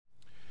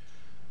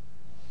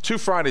2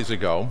 Fridays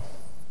ago,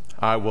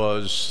 I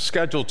was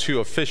scheduled to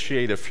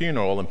officiate a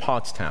funeral in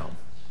Pottstown.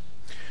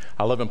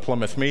 I live in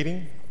Plymouth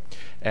Meeting,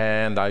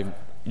 and I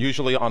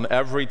usually on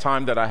every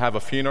time that I have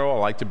a funeral, I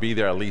like to be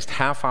there at least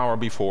half hour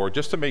before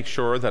just to make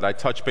sure that I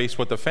touch base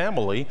with the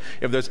family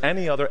if there's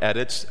any other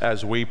edits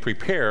as we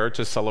prepare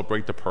to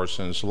celebrate the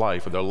person's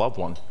life or their loved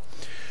one.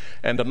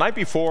 And the night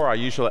before,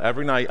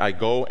 every night I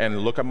go and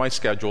look at my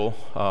schedule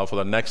for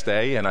the next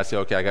day, and I say,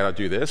 okay, I got to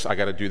do this, I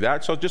got to do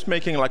that. So just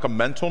making like a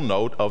mental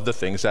note of the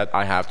things that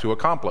I have to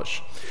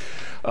accomplish.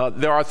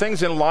 There are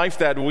things in life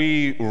that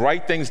we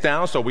write things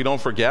down so we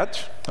don't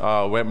forget,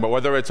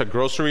 whether it's a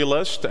grocery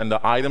list and the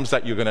items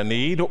that you're going to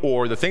need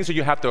or the things that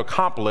you have to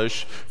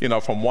accomplish,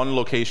 from one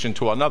location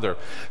to another.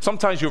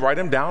 Sometimes you write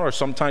them down or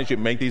sometimes you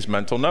make these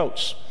mental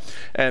notes.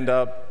 And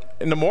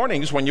in the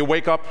mornings when you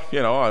wake up,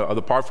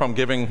 apart from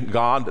giving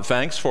God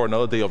thanks for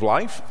another day of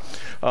life,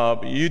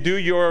 you do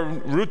your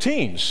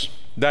routines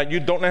that you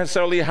don't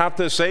necessarily have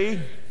to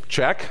say,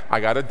 check, I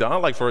got it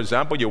done. Like, for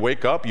example, you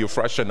wake up, you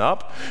freshen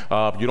up.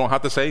 You don't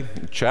have to say,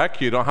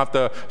 check. You don't have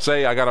to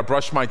say, I got to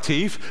brush my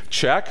teeth,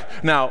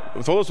 check. Now,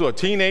 for those who are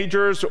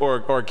teenagers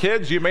or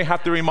kids, you may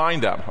have to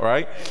remind them,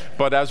 right?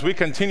 But as we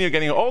continue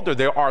getting older,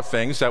 there are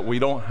things that we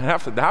don't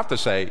have to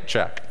say,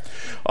 check.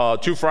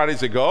 2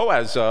 Fridays ago,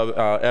 as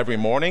every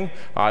morning,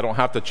 I don't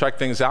have to check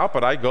things out,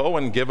 but I go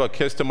and give a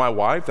kiss to my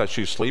wife that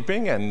she's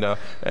sleeping, and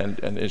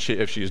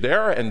if she's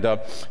there, and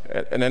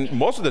then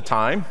most of the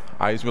time,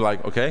 I just be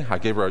like, okay, I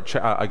gave her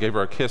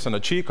a kiss on the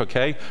cheek,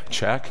 okay,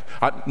 check.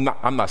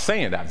 I'm not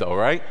saying that though,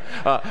 right?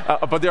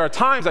 But there are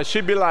times that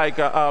she'd be like,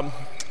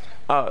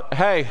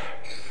 hey,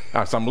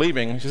 as I'm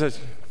leaving, she says,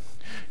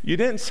 you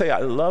didn't say I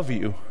love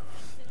you.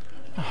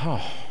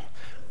 Oh,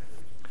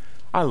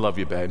 I love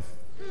you, babe.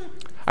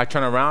 I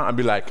turn around and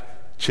be like,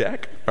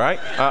 check, right?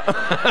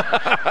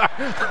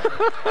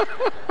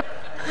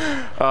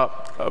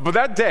 But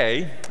that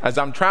day, as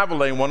I'm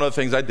traveling, one of the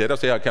things I did, I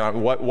say, okay,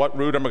 what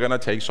route am I going to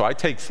take? So I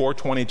take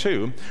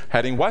 422,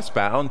 heading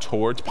westbound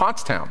towards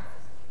Pottstown.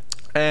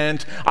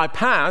 And I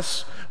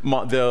pass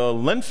the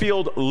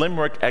Linfield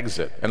Limerick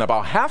exit. And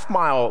about half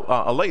mile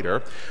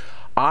later,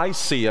 I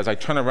see, as I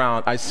turn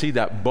around, I see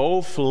that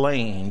both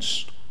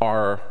lanes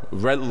are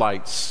red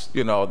lights,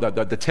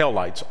 the tail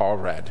lights are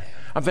red.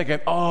 I'm thinking,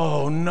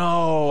 oh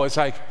no, it's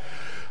like,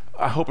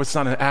 I hope it's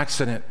not an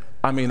accident.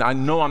 I mean, I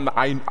know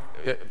I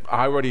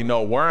already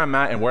know where I'm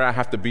at and where I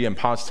have to be in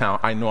Pottstown.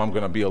 I know I'm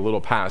going to be a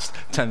little past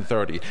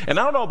 10:30. And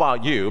I don't know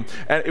about you,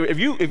 and if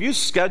you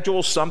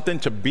schedule something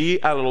to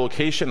be at a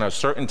location at a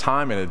certain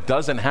time and it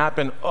doesn't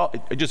happen,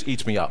 it just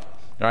eats me up.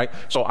 Right?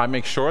 So I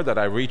make sure that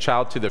I reach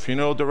out to the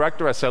funeral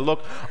director. I said,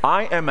 look,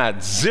 I am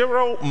at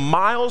 0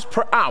 miles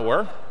per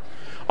hour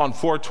on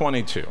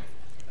 422.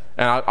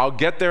 And I'll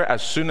get there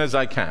as soon as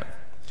I can.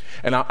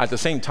 And at the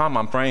same time,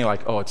 I'm praying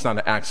like, oh, it's not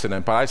an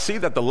accident. But I see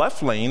that the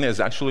left lane is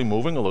actually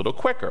moving a little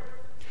quicker.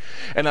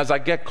 And as I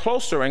get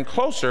closer and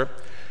closer,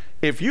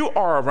 if you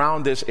are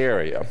around this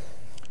area,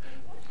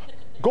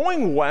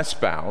 going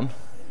westbound,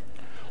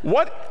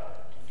 what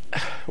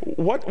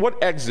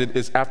exit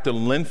is after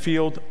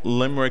Linfield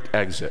Limerick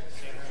exit?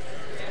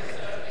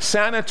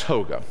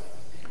 Saratoga.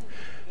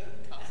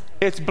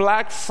 It's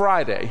Black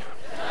Friday.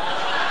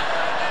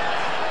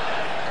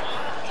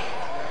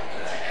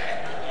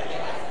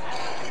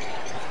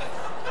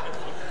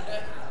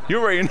 You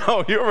already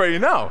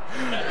know.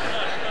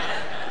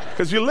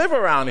 Because you live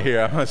around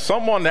here.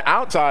 Someone on the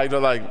outside are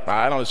like,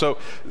 I don't know. So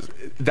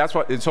that's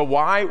what. So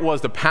why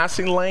was the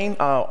passing lane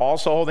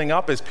also holding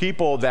up? Is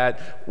people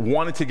that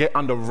wanted to get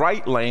on the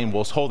right lane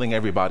was holding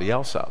everybody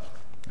else up.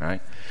 All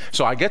right.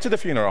 So I get to the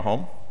funeral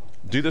home,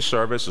 do the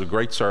service. It's a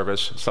great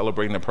service,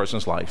 celebrating a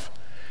person's life.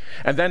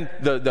 And then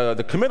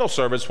the committal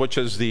service, which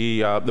is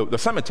the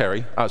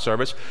cemetery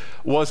service,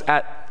 was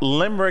at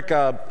Limerick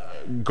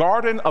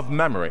Garden of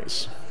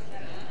Memories.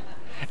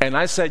 And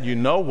I said, you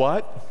know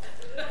what?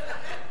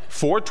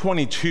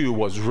 422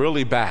 was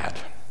really bad.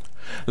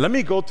 Let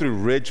me go through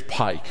Ridge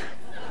Pike.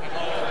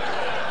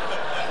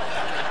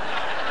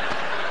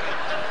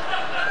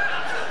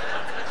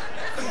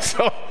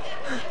 So,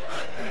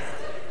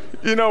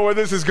 you know where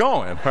this is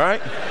going,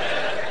 right?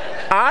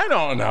 I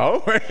don't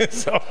know.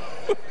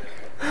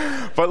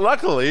 But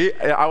luckily,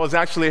 I was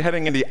actually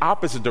heading in the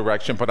opposite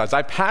direction. But as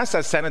I passed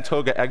that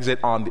Saratoga exit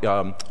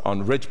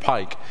on Ridge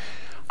Pike,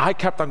 I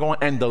kept on going,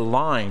 and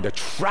the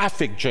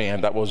traffic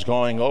jam that was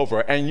going over,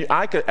 and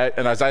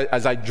as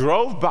I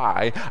drove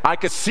by, I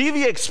could see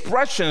the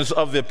expressions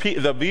of the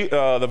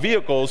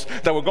vehicles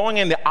that were going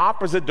in the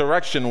opposite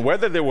direction,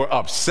 whether they were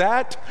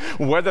upset,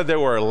 whether they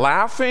were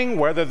laughing,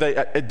 whether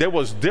there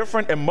was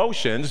different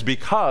emotions,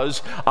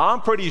 because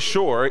I'm pretty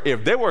sure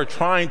if they were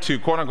trying to,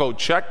 quote unquote,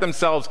 check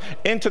themselves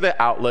into the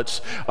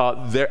outlets,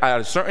 at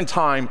a certain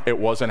time, it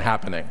wasn't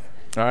happening.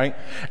 All right?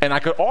 And I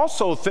could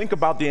also think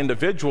about the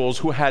individuals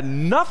who had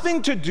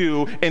nothing to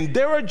do in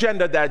their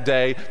agenda that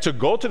day to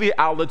go to the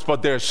outlets,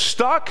 but they're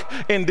stuck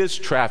in this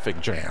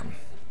traffic jam.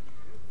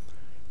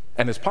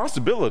 And it's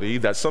possibility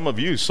that some of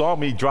you saw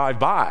me drive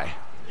by.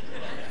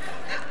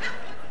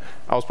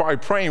 I was probably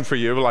praying for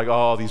you, like,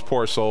 oh, these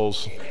poor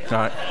souls. All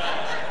right.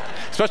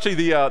 Especially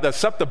the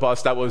SEPTA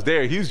bus that was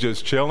there. He's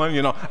just chilling,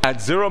 at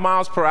 0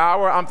 miles per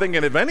hour. I'm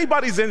thinking, if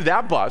anybody's in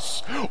that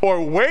bus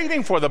or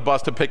waiting for the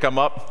bus to pick him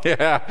up,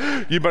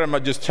 yeah, you better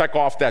just check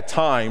off that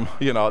time,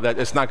 that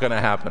it's not going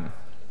to happen.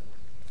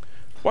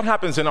 What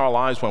happens in our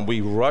lives when we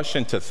rush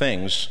into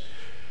things?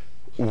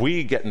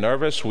 We get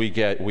nervous, we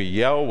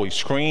yell, we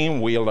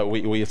scream,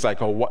 it's like,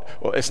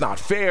 it's not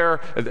fair.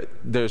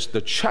 There's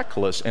the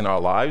checklist in our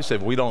lives.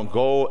 If we don't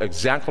go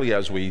exactly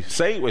as we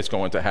say it's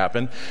going to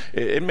happen,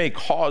 it may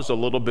cause a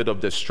little bit of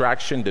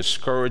distraction,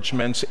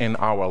 discouragement in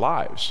our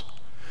lives.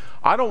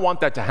 I don't want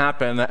that to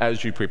happen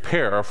as you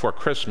prepare for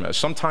Christmas.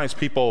 Sometimes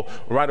people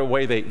right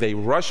away, they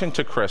rush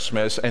into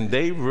Christmas and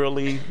they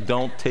really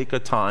don't take a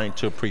time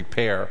to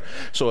prepare.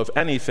 So if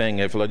anything,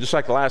 just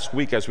like last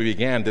week as we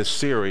began this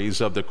series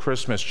of the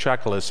Christmas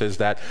checklist, is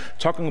that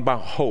talking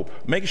about hope.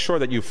 Make sure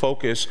that you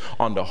focus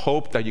on the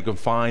hope that you can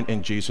find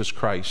in Jesus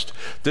Christ.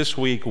 This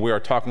week we are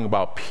talking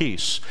about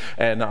peace,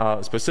 and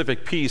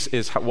specific peace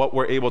is what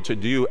we're able to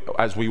do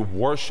as we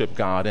worship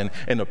God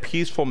in a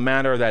peaceful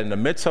manner, that in the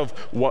midst of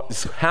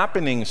what's happening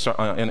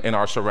in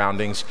our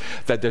surroundings,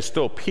 that there's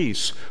still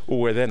peace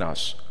within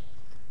us.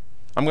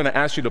 I'm going to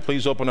ask you to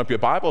please open up your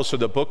Bibles to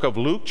the book of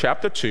Luke,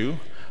 chapter 2.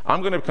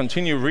 I'm going to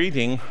continue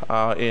reading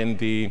in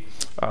the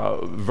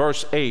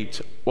verse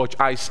 8, which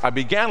I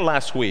began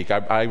last week.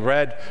 I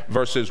read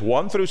verses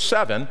 1 through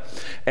 7,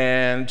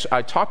 and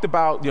I talked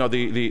about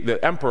the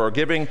emperor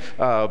giving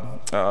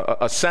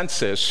a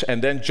census,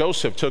 and then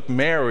Joseph took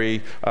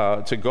Mary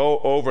to go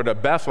over to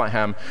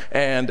Bethlehem,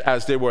 and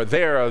as they were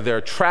there, their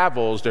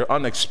travels, their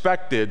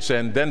unexpecteds,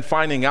 and then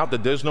finding out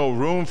that there's no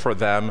room for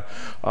them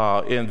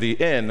in the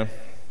inn,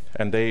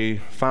 and they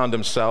found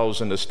themselves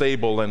in the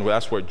stable, and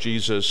that's where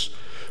Jesus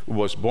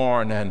was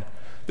born. And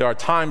there are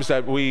times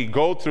that we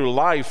go through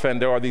life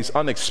and there are these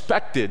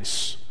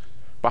unexpecteds,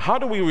 but how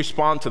do we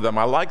respond to them?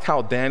 I liked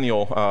how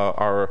Daniel,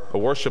 our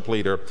worship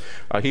leader,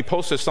 he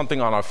posted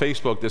something on our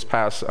Facebook his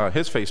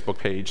Facebook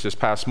page this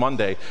past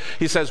Monday.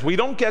 He says, we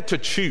don't get to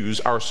choose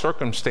our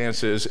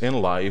circumstances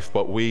in life,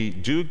 but we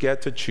do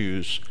get to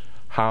choose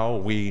how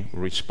we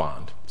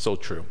respond. So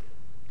true.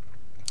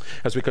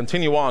 As we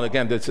continue on,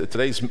 again,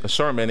 today's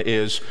sermon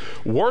is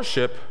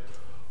Worship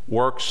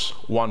Works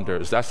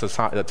Wonders. That's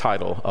the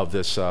title of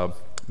this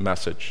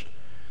message.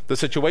 The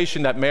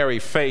situation that Mary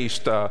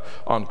faced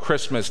on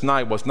Christmas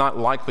night was not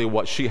likely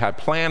what she had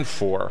planned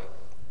for.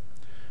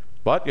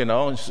 But,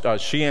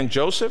 she and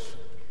Joseph,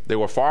 they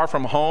were far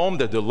from home.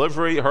 Her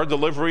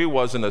delivery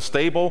was in a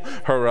stable.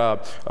 Her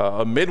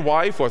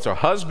midwife was her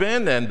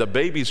husband, and the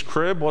baby's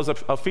crib was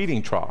a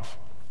feeding trough.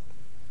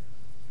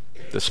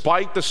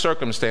 Despite the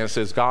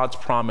circumstances, God's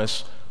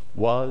promise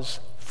was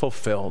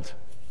fulfilled.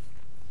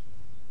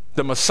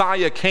 The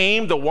Messiah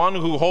came, the one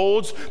who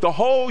holds the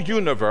whole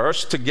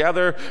universe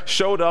together,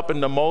 showed up in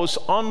the most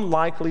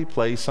unlikely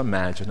place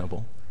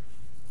imaginable.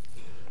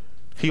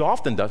 He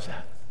often does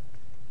that.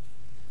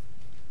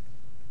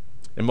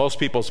 In most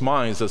people's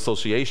minds, the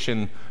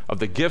association of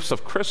the gifts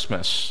of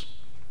Christmas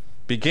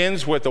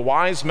begins with the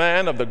wise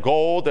men of the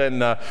gold and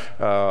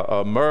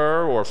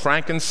myrrh or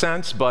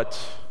frankincense,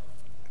 but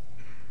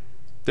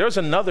there's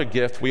another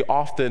gift we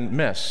often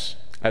miss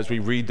as we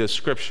read this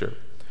scripture,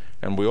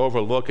 and we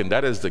overlook, and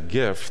that is the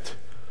gift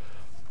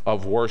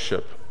of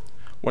worship.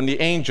 When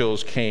the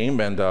angels came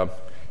and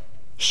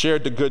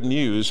shared the good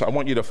news, I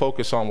want you to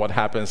focus on what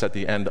happens at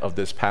the end of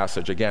this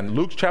passage. Again,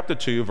 Luke chapter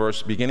 2,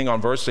 beginning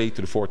on verse 8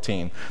 through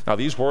 14. Now,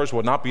 these words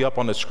will not be up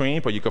on the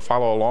screen, but you can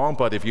follow along.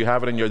 But if you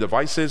have it in your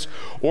devices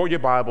or your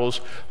Bibles,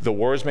 the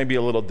words may be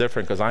a little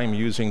different because I am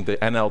using the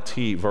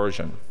NLT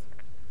version.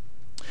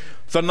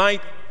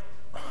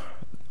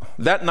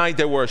 That night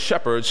there were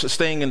shepherds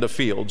staying in the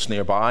fields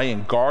nearby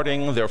and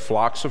guarding their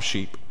flocks of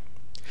sheep.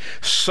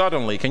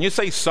 Suddenly, can you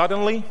say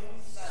suddenly?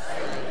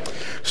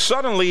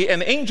 Suddenly,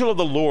 an angel of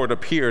the Lord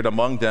appeared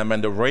among them,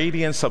 and the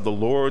radiance of the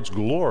Lord's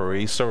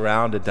glory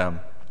surrounded them.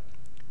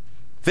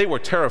 They were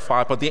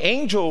terrified, but the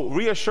angel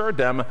reassured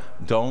them.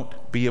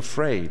 Don't be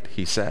afraid,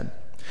 he said.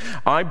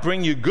 I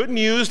bring you good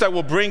news that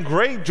will bring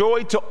great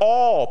joy to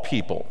all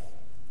people.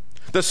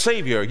 The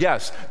Savior,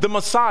 yes, the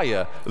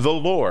Messiah, the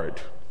Lord,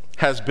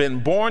 has been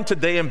born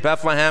today in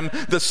Bethlehem,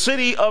 the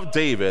city of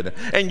David,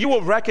 and you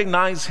will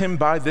recognize him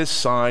by this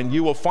sign.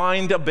 You will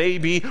find a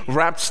baby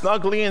wrapped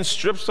snugly in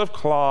strips of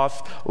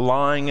cloth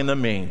lying in a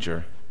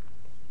manger.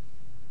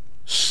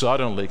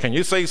 Suddenly, can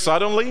you say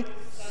suddenly?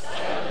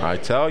 Suddenly. I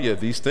tell you,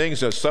 these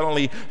things are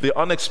suddenly the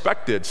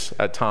unexpecteds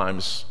at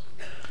times.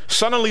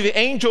 Suddenly the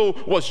angel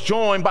was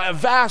joined by a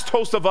vast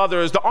host of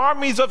others, the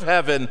armies of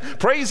heaven,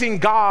 praising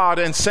God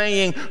and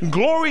saying,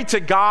 "Glory to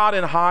God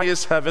in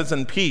highest heavens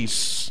and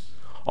peace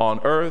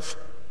on earth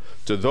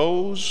to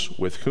those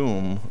with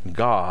whom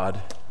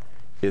God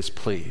is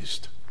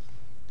pleased."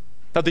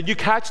 Now, did you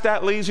catch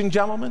that, ladies and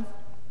gentlemen?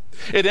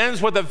 It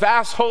ends with a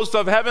vast host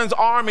of heaven's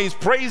armies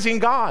praising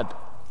God.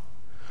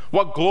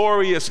 What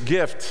glorious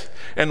gift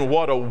and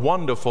what a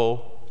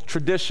wonderful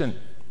tradition.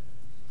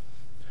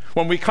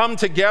 When we come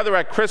together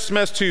at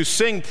Christmas to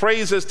sing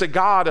praises to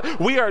God,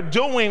 we are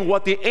doing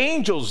what the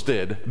angels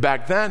did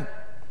back then,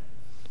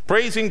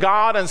 praising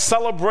God and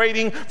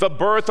celebrating the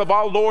birth of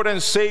our Lord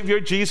and Savior,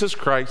 Jesus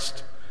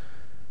Christ.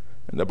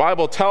 And the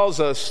Bible tells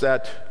us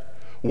that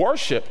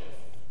worship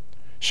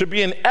should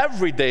be an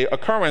everyday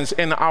occurrence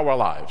in our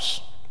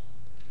lives.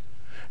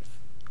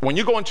 When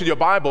you go into your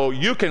Bible,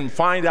 you can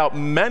find out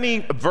many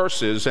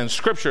verses and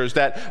scriptures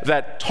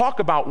that talk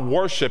about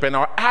worship and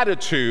our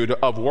attitude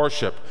of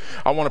worship.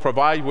 I want to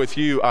provide with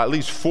you at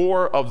least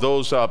 4 of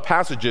those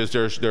passages.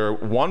 They're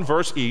one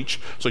verse each,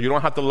 so you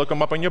don't have to look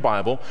them up in your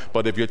Bible.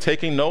 But if you're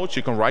taking notes,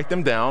 you can write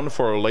them down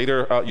for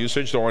later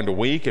usage during the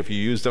week if you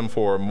use them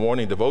for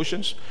morning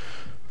devotions.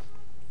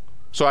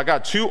 So I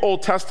got 2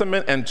 Old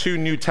Testament and 2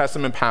 New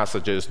Testament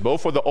passages.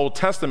 Both for the Old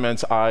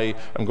Testament, I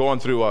am going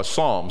through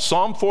Psalm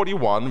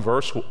 47,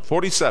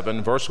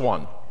 verse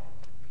 1.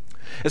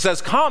 It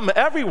says, "Come,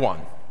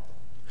 everyone,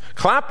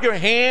 clap your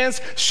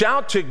hands,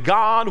 shout to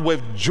God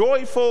with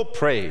joyful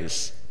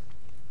praise."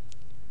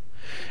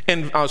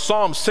 In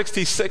Psalm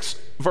 66,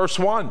 verse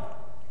 1,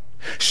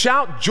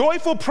 "Shout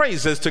joyful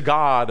praises to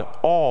God,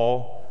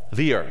 all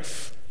the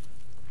earth."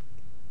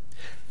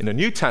 In the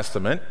New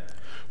Testament,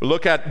 we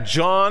look at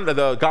John,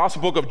 the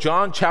Gospel book of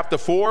John, chapter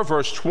 4,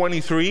 verse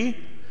 23.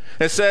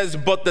 It says,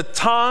 "But the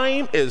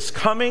time is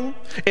coming,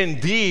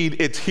 indeed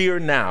it's here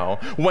now,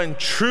 when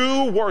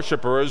true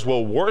worshipers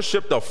will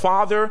worship the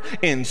Father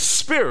in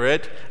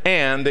spirit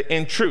and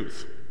in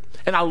truth."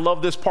 And I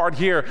love this part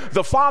here.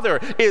 The Father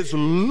is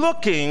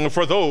looking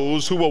for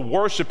those who will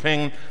worship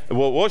him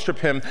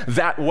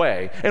that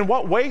way. In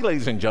what way,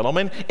 ladies and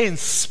gentlemen? In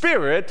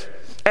spirit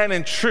and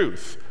in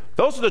truth.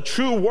 Those are the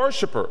true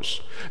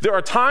worshipers. There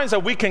are times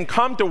that we can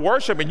come to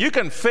worship and you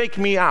can fake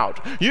me out.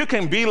 You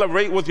can be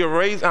with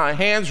your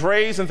hands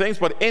raised and things,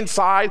 but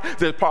inside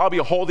there's probably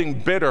holding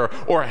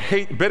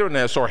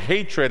bitterness or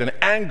hatred and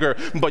anger.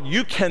 But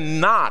you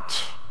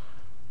cannot,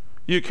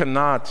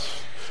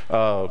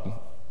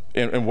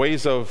 in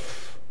ways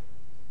of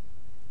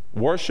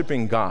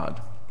worshiping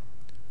God,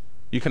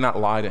 you cannot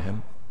lie to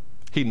him.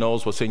 He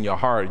knows what's in your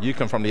heart. You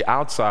can, from the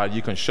outside,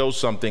 you can show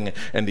something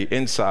and the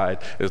inside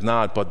is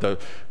not. But the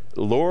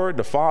Lord,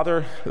 the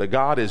Father, the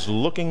God is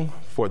looking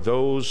for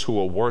those who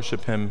will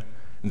worship him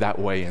that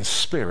way, in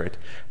spirit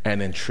and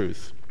in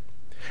truth.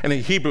 And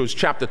in Hebrews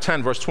chapter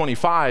 10, verse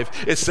 25,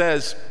 it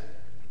says,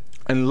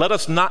 "And let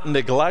us not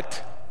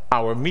neglect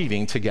our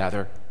meeting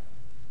together,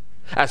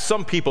 as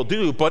some people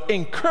do, but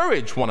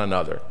encourage one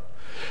another,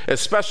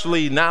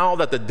 especially now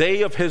that the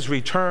day of his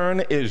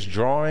return is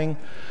drawing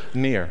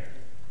near."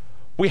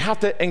 We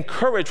have to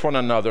encourage one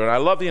another. And I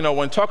love, when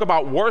we talk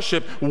about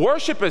worship,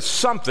 worship is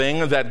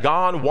something that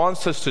God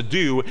wants us to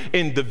do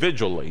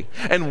individually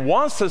and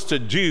wants us to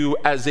do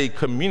as a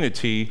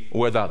community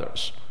with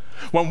others.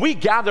 When we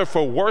gather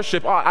for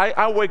worship,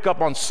 I wake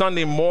up on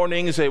Sunday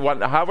mornings,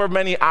 however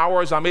many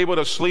hours I'm able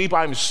to sleep,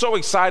 I'm so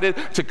excited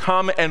to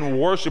come and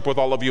worship with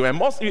all of you. And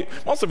most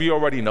of you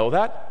already know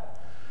that.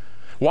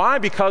 Why?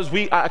 Because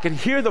I can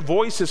hear the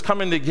voices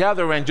coming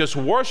together and just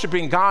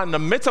worshiping God. In the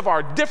midst of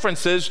our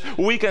differences,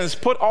 we can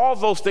put all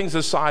those things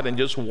aside and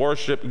just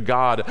worship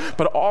God.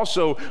 But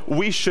also,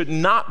 we should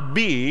not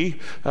be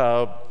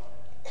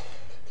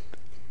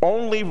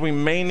only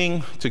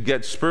remaining to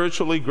get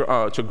spiritually,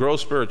 to grow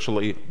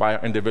spiritually by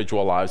our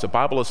individual lives. The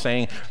Bible is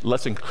saying,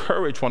 let's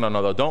encourage one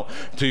another.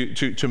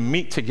 To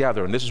meet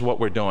together, and this is what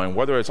we're doing,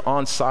 whether it's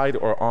on site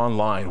or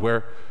online.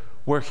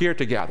 We're here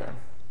together.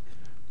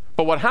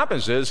 But what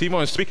happens is, even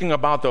when speaking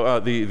about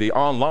the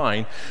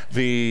online,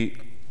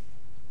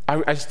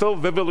 I still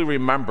vividly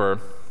remember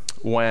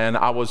when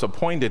I was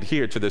appointed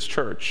here to this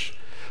church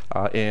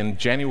in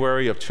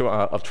January of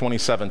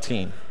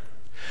 2017.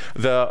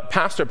 The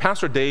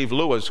Pastor Dave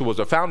Lewis, who was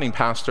a founding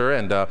pastor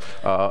and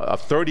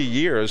of 30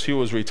 years, he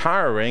was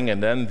retiring,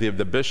 and then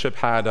the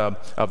bishop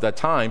of that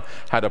time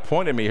had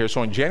appointed me here.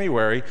 So in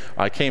January,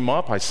 I came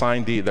up, I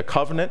signed the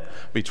covenant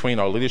between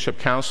our leadership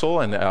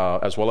council and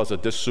as well as the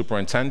district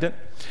superintendent.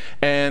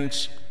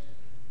 And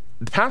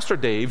Pastor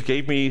Dave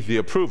gave me the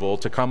approval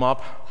to come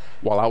up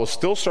while I was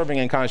still serving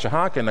in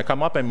Conshohocken, to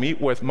come up and meet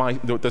with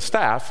the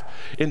staff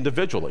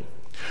individually.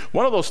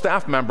 One of those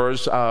staff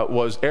members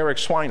was Eric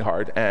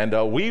Swinehart, and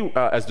we,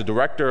 as the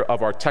director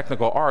of our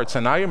technical arts,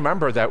 and I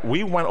remember that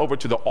we went over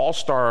to the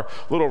All-Star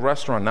little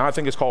restaurant. Now I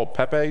think it's called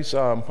Pepe's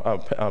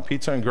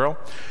Pizza and Grill,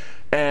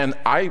 and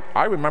I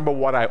remember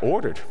what I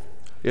ordered.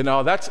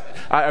 That's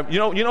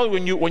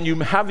when you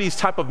have these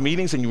type of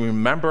meetings and you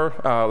remember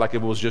like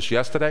it was just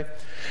yesterday.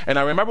 And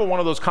I remember one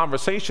of those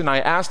conversations.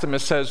 I asked him. It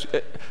says,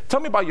 "Tell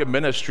me about your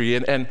ministry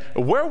and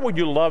where would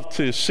you love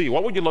to see?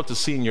 What would you love to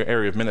see in your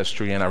area of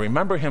ministry?" And I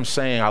remember him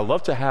saying, "I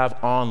love to have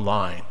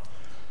online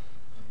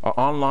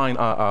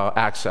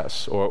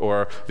access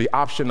or the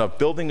option of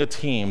building a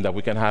team that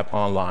we can have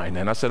online."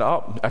 And I said,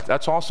 "Oh,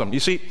 that's awesome."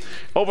 You see,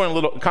 over in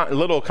little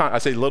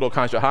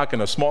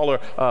Conshohocken, a smaller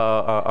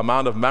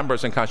amount of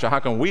members in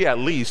Conshohocken, we at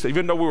least,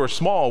 even though we were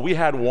small, we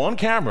had one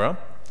camera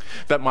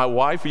that my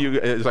wife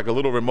is like a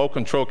little remote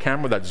control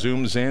camera that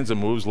zooms in and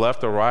moves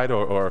left or right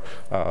or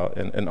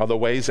in other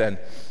ways. And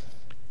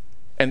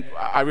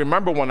I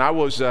remember when I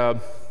was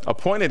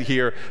appointed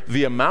here,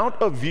 the amount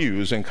of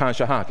views in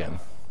Conshohocken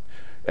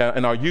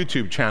and our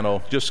YouTube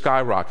channel just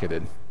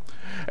skyrocketed.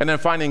 And then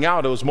finding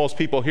out it was most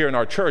people here in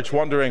our church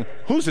wondering,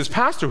 who's this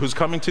pastor who's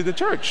coming to the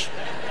church?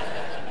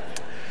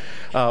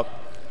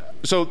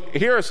 So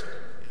here's,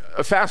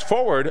 fast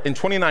forward, in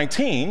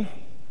 2019,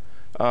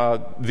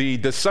 the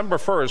December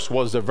 1st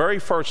was the very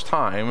first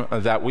time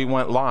that we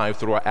went live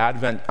through our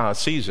Advent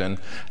season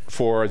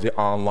for the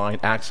online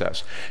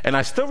access. And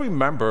I still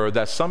remember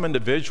that some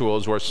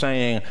individuals were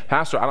saying,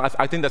 Pastor,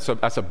 I think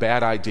that's a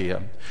bad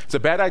idea. It's a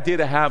bad idea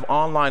to have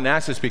online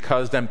access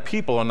because then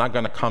people are not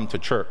going to come to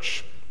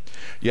church.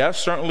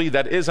 Yes, certainly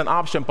that is an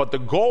option, but the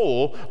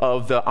goal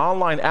of the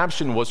online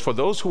option was for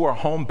those who are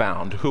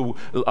homebound, who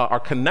are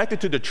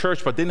connected to the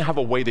church but didn't have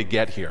a way to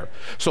get here.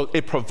 So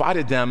it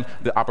provided them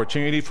the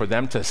opportunity for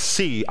them to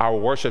see our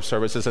worship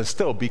services and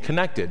still be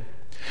connected.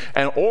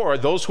 Or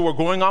those who were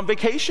going on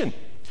vacation,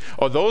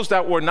 or those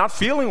that were not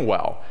feeling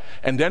well.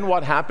 And then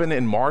what happened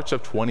in March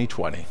of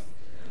 2020?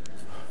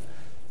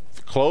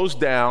 Closed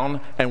down,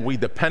 and we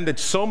depended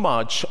so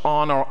much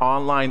on our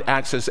online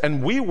access.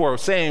 And we were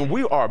saying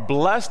we are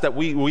blessed that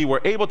we were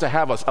able to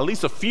have at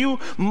least a few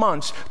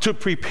months to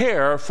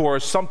prepare for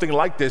something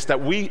like this, that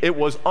it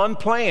was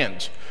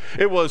unplanned.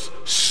 It was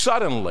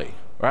suddenly,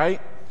 right?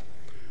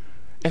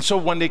 And so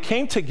when they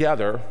came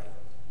together,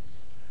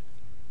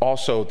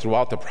 also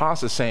throughout the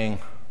process saying,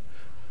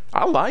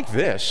 I like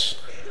this.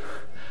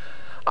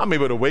 I'm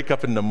able to wake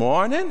up in the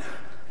morning,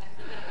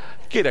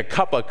 get a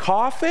cup of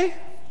coffee,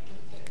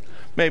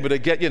 maybe to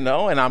get, and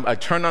I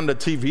turn on the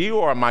TV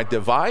or my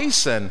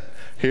device, and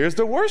here's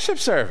the worship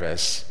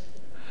service,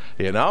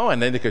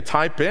 and then they could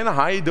type in,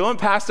 how you doing,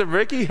 Pastor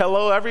Ricky?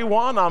 Hello,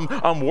 everyone.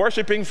 I'm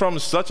worshiping from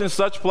such and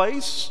such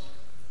place.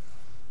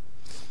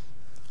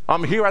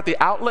 I'm here at the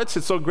outlets.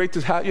 It's so great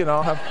to have.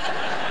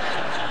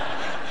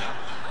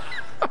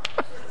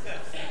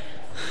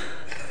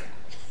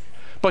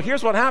 But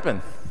here's what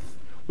happened.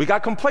 We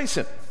got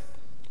complacent.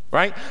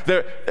 Right?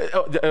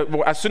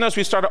 As soon as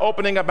we started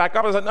opening it back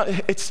up, I was like, no,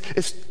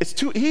 it's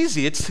too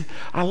easy.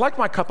 I like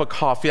my cup of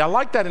coffee. I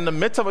like that in the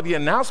midst of the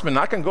announcement,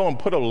 I can go and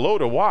put a load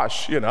to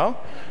wash,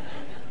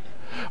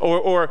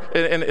 Or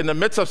in the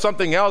midst of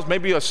something else,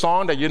 maybe a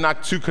song that you're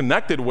not too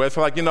connected with,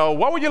 like,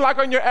 what would you like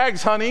on your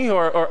eggs, honey,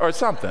 or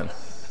something.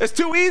 It's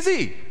too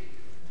easy.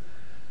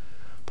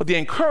 But the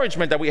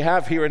encouragement that we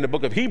have here in the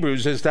book of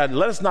Hebrews is that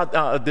let us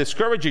not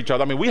discourage each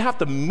other. I mean, we have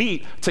to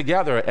meet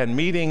together, and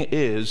meeting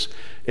is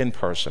in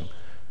person.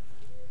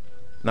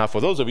 Now, for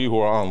those of you who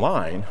are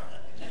online,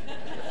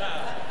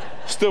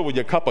 still with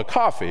your cup of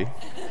coffee,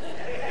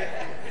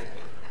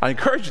 I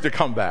encourage you to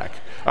come back.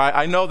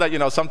 I know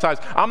that, sometimes,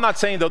 I'm not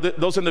saying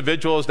those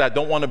individuals that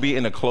don't want to be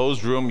in a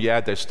closed room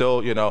yet, they're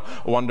still,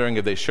 wondering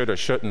if they should or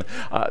shouldn't.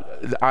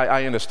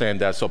 I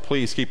understand that, so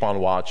please keep on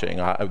watching.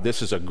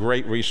 This is a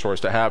great resource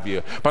to have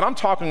you. But I'm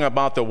talking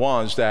about the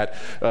ones that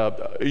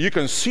you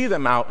can see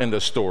them out in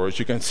the stores,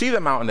 you can see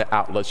them out in the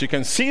outlets, you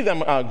can see them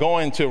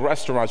going to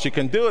restaurants, you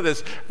can do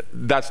this.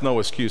 That's no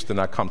excuse to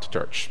not come to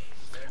church.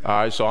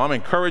 All right, so I'm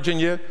encouraging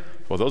you.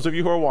 For those of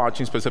you who are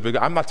watching specifically,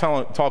 I'm not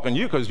talking to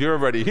you because you're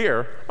already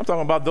here. I'm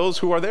talking about those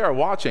who are there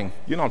watching.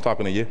 I'm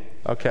talking to you.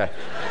 Okay.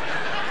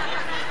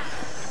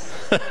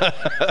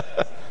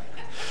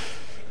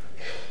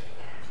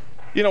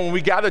 When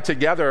we gather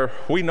together,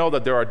 we know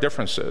that there are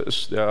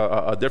differences,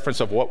 a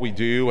difference of what we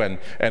do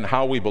and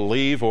how we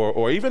believe,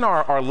 or even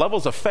our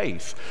levels of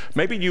faith.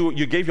 Maybe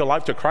you gave your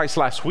life to Christ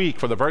last week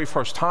for the very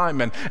first time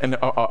and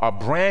are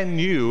brand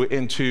new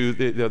into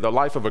the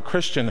life of a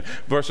Christian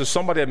versus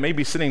somebody that may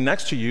be sitting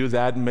next to you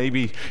that may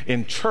be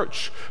in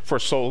church for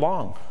so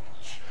long.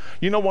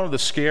 One of the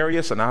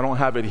scariest, and I don't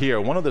have it here,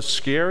 one of the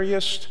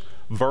scariest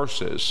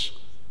verses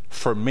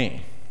for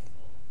me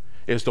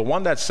is the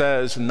one that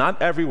says, not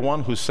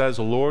everyone who says,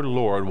 Lord,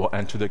 Lord, will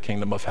enter the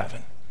kingdom of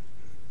heaven.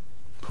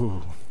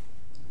 Ooh.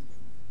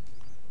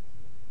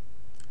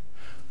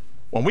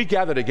 When we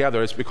gather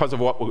together, it's because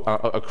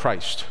of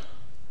Christ.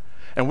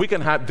 And we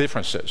can have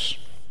differences.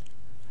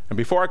 And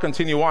before I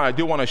continue on, I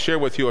do want to share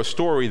with you a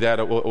story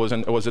that was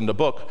in the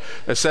book.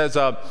 It says,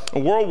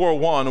 World War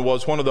I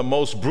was one of the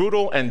most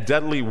brutal and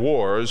deadly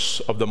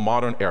wars of the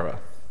modern era.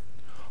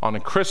 On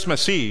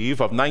Christmas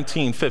Eve of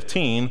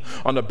 1915,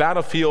 on the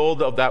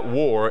battlefield of that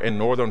war in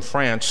northern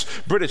France,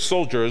 British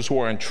soldiers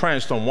were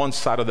entrenched on one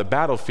side of the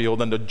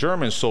battlefield and the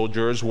German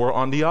soldiers were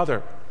on the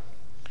other.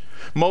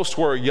 Most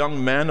were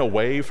young men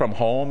away from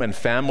home and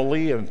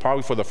family, and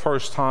probably for the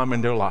first time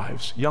in their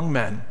lives. Young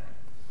men.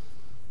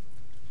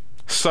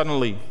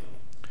 Suddenly,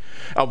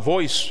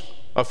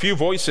 a few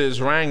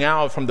voices rang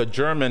out from the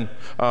German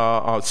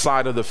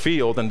side of the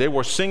field, and they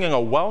were singing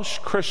a Welsh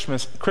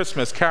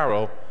Christmas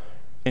carol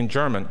in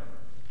German.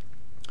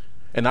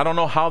 And I don't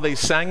know how they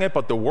sang it,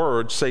 but the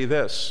words say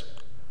this: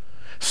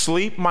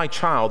 Sleep, my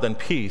child, and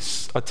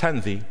peace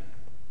attend thee.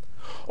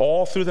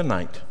 All through the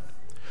night,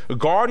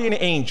 Guardian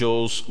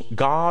angels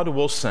God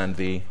will send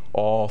thee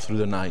all through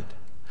the night.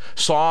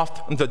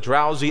 Soft the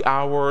drowsy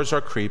hours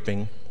are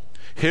creeping,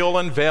 hill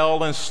and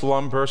vale in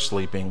slumber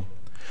sleeping,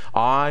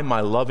 I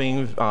my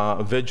loving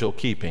vigil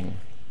keeping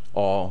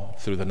all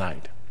through the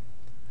night.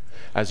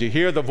 As you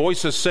hear the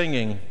voices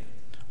singing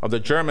of the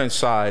German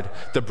side,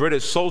 the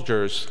British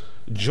soldiers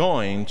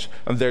joined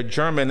their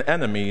German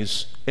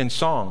enemies in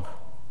song.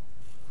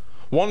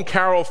 One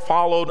carol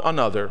followed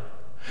another,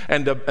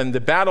 and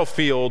the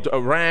battlefield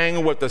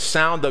rang with the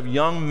sound of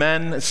young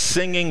men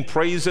singing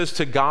praises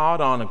to God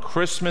on a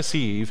Christmas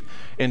Eve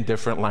in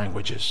different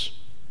languages.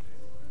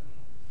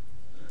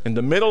 In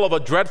the middle of a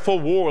dreadful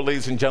war,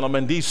 ladies and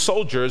gentlemen, these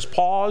soldiers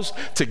paused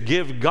to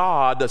give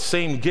God the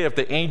same gift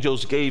the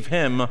angels gave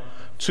him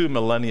 2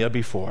 millennia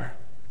before.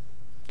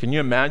 Can you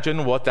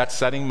imagine what that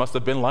setting must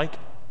have been like?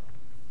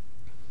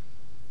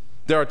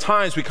 There are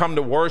times we come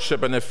to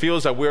worship and it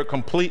feels that we're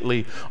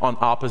completely on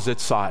opposite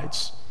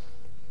sides.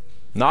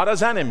 Not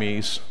as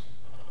enemies,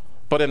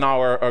 but in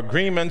our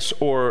agreements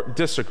or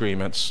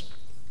disagreements.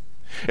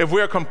 If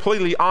we're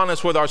completely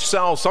honest with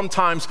ourselves,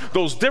 sometimes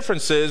those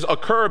differences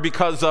occur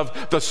because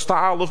of the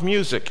style of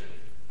music,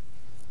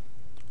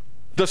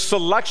 the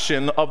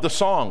selection of the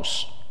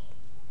songs,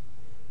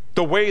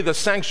 the way the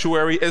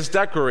sanctuary is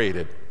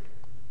decorated.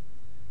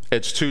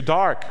 It's too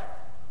dark.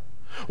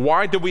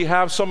 Why do we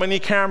have so many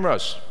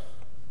cameras?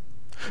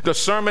 The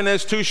sermon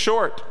is too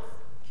short.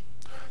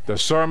 The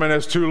sermon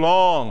is too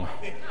long.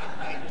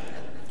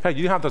 Hey,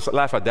 you don't have to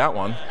laugh at that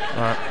one.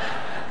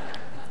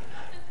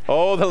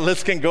 Oh, the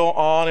list can go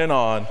on and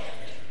on.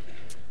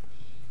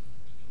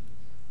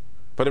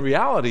 But in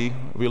reality,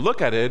 we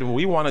look at it and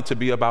we want it to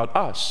be about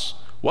us.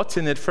 What's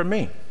in it for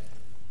me?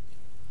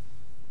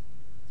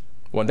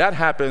 When that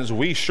happens,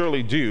 we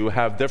surely do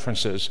have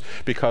differences,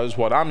 because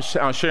what I'm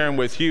sharing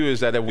with you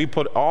is that if we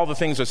put all the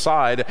things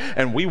aside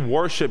and we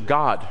worship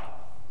God,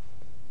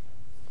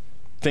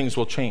 things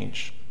will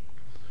change.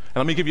 And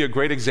let me give you a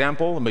great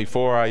example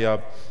before I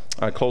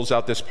close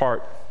out this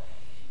part.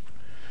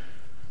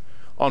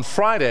 On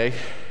Friday,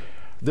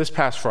 this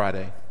past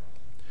Friday,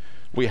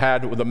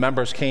 the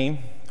members came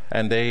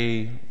and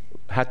they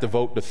had to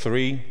vote the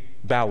 3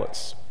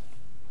 ballots.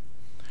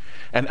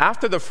 And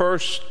after the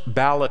first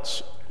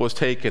ballot was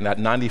taken at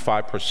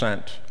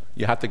 95%,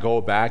 you had to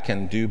go back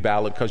and do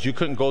ballot, because you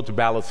couldn't go to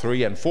ballot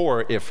 3 and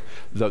 4 if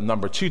the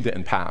number 2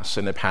 didn't pass,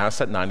 and it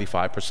passed at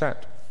 95%.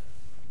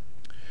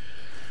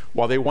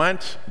 While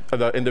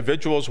the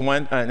individuals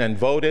went and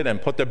voted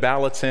and put their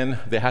ballots in,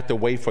 they had to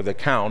wait for the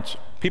count.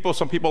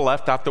 Some people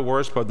left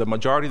afterwards, but the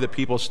majority of the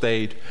people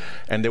stayed,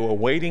 and they were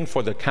waiting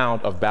for the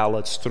count of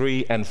ballots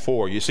 3 and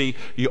 4. You see,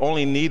 you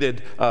only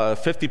needed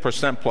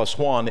 50% plus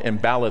 1 in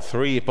ballot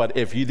 3, but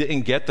if you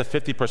didn't get the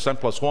 50%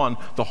 plus 1,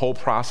 the whole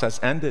process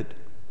ended.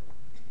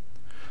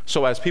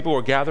 So as people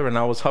were gathering,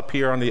 I was up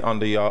here on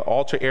the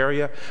altar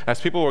area.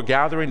 As people were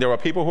gathering, there were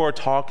people who were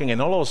talking,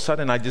 and all of a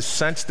sudden I just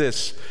sensed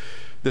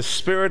the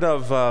spirit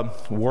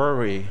of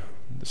worry,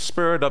 the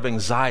spirit of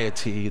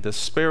anxiety, the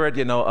spirit,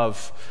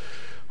 of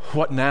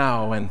what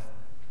now? And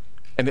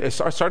it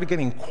started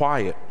getting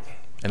quiet.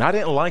 And I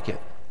didn't like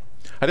it.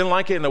 I didn't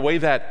like it in a way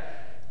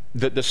that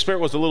the spirit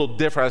was a little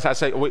different. I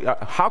said,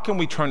 how can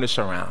we turn this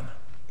around?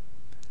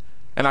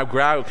 And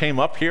I came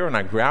up here and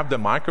I grabbed the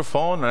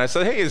microphone and I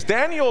said, hey, is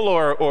Daniel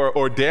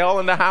or Dale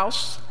in the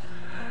house?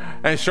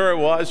 And sure it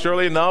was.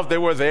 Surely enough, they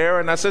were there.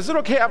 And I said, is it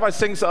okay if I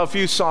sing a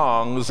few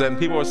songs? And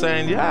people were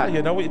saying, yeah,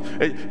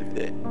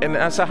 and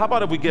I said, how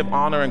about if we give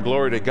honor and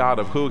glory to God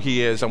of who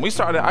he is? And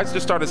I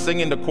just started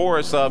singing the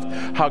chorus of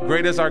how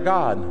great is our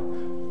God.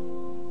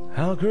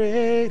 How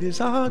great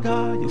is our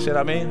God. You see what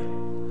I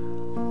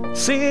mean?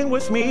 Sing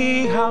with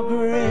me, how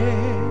great.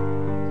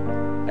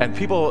 And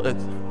people,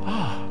 and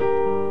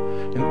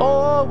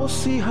all will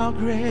see how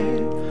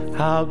great,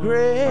 how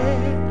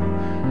great.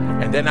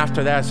 And then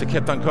after that, it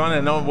kept on going,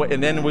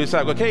 and then we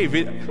said, okay,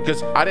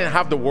 because I didn't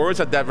have the words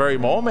at that very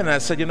moment, and I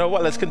said, you know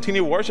what, let's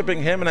continue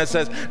worshiping him. And I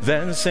says,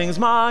 then sings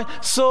my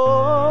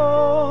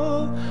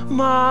soul,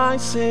 my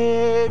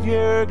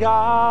Savior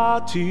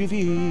God to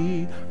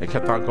thee. It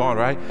kept on going,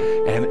 right?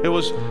 And it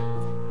was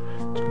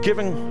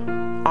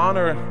giving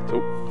honor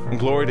and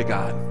glory to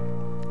God.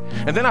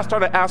 And then I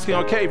started asking,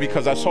 okay,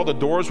 because I saw the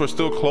doors were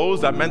still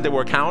closed, that meant they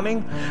were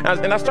counting,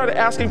 and I started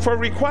asking for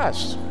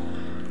requests.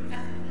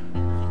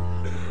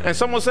 And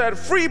someone said,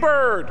 free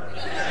bird.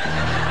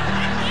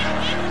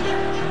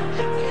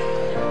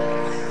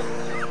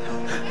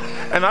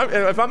 And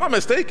if I'm not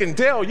mistaken,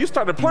 Dale, you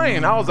started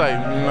playing. I was like,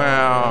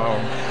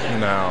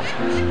 no.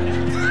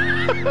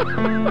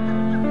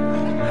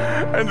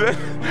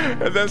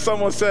 and then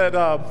someone said,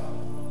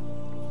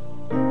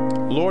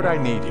 Lord, I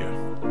need you.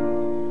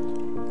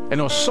 And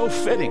it was so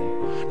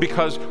fitting,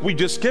 because we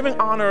just giving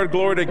honor and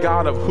glory to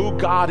God of who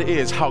God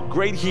is, how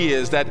great he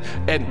is,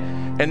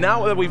 and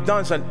now that we've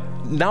done so,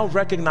 now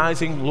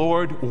recognizing,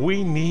 Lord,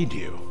 we need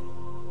you.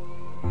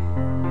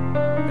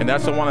 And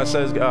that's the one that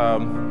says,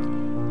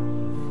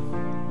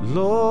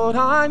 Lord,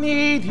 I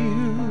need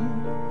you.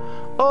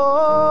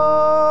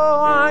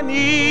 Oh, I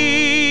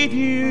need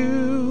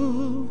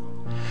you.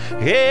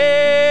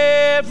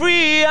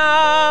 Every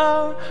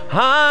hour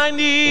I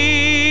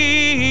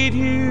need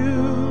you,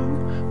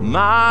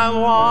 my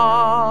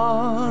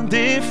one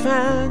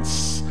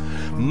defense,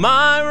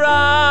 my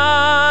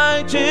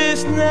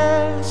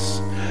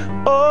righteousness.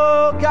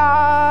 Oh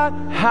God,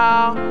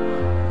 how,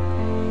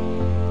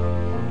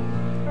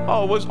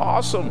 oh, it was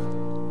awesome.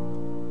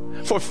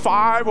 For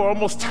 5 or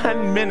almost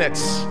 10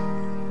 minutes,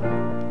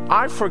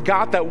 I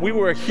forgot that we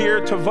were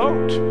here to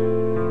vote,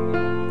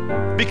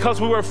 because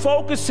we were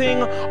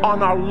focusing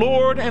on our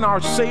Lord and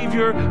our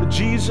Savior,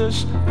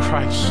 Jesus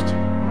Christ.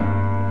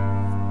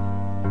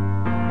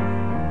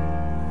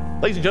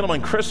 Ladies and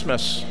gentlemen,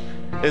 Christmas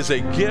is a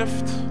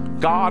gift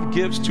God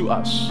gives to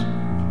us.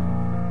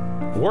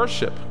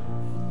 Worship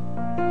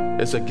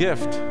is a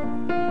gift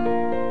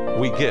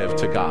we give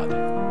to God.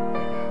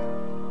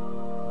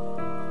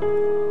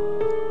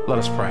 Let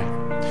us pray.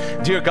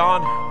 Dear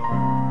God,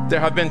 there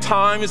have been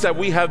times that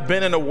we have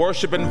been in a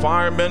worship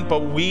environment,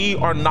 but we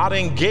are not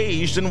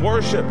engaged in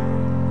worship.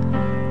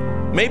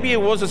 Maybe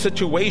it was the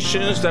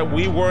situations that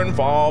we were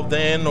involved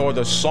in, or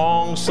the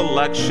song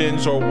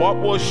selections, or what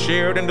was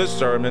shared in the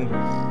sermon.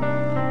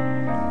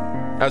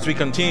 As we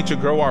continue to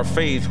grow our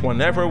faith,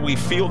 whenever we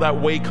feel that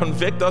way,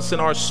 convict us in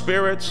our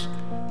spirits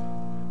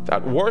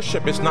that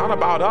worship is not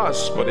about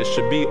us, but it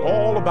should be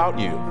all about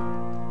you.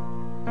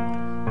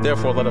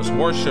 Therefore, let us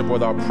worship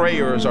with our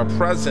prayers, our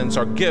presence,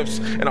 our gifts,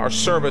 and our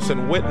service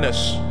and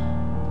witness.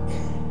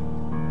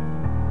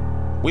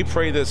 We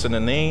pray this in the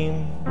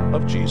name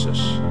of Jesus.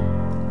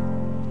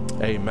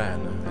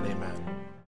 Amen.